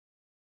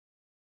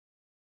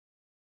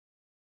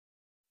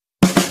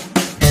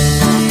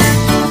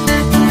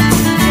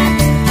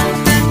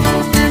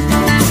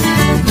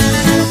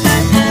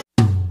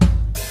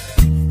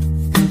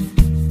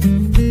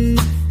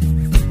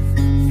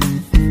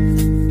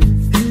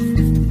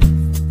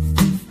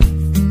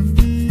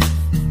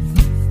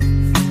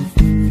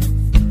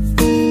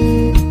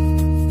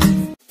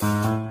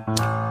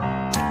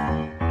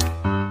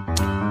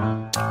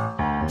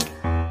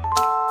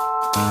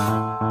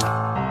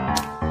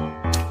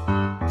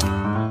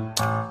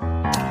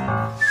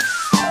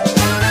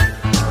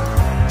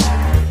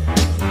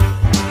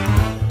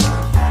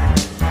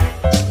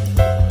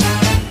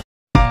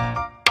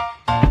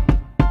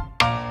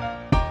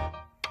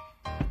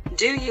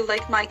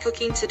like my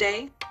cooking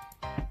today?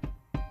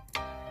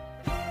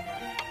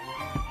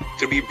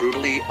 To be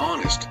brutally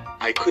honest,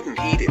 I couldn't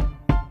eat it.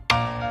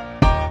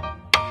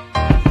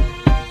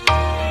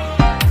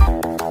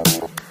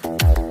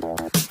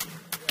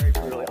 Very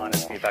brutally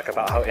honest feedback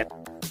about how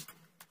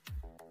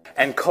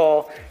and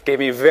Cole gave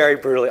me very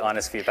brutally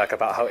honest feedback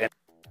about how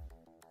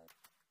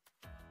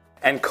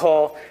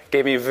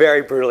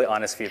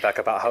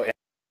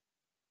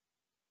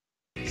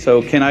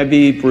So can I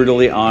be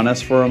brutally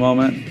honest for a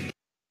moment?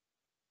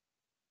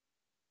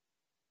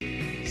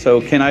 So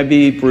can I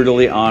be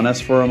brutally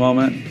honest for a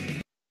moment?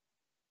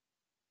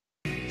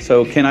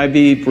 So can I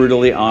be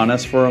brutally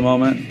honest for a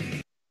moment?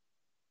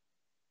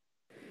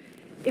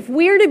 If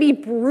we're to be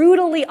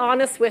brutally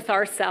honest with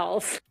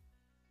ourselves,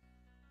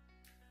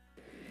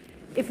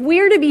 if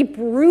we're to be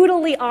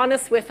brutally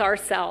honest with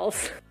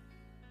ourselves,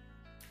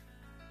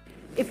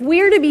 if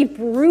we're to be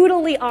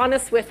brutally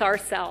honest with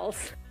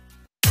ourselves,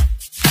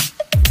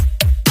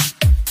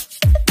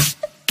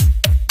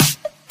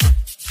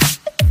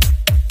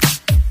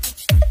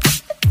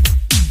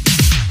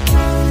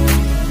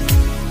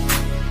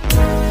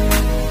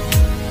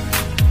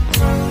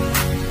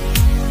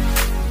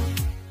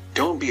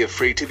 Don't be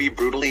afraid to be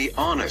brutally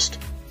honest.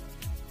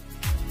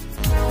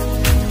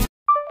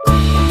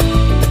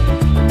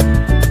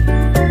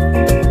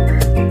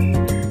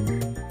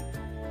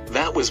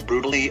 That was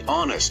brutally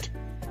honest.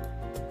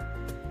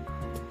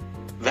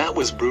 That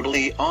was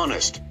brutally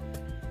honest.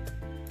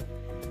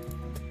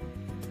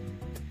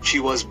 She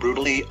was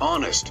brutally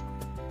honest.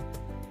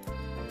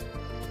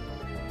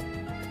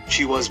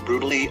 She was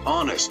brutally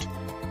honest.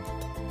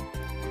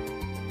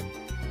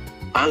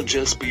 I'll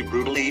just be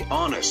brutally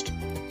honest.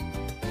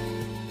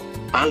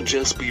 I'll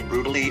just be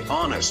brutally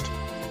honest.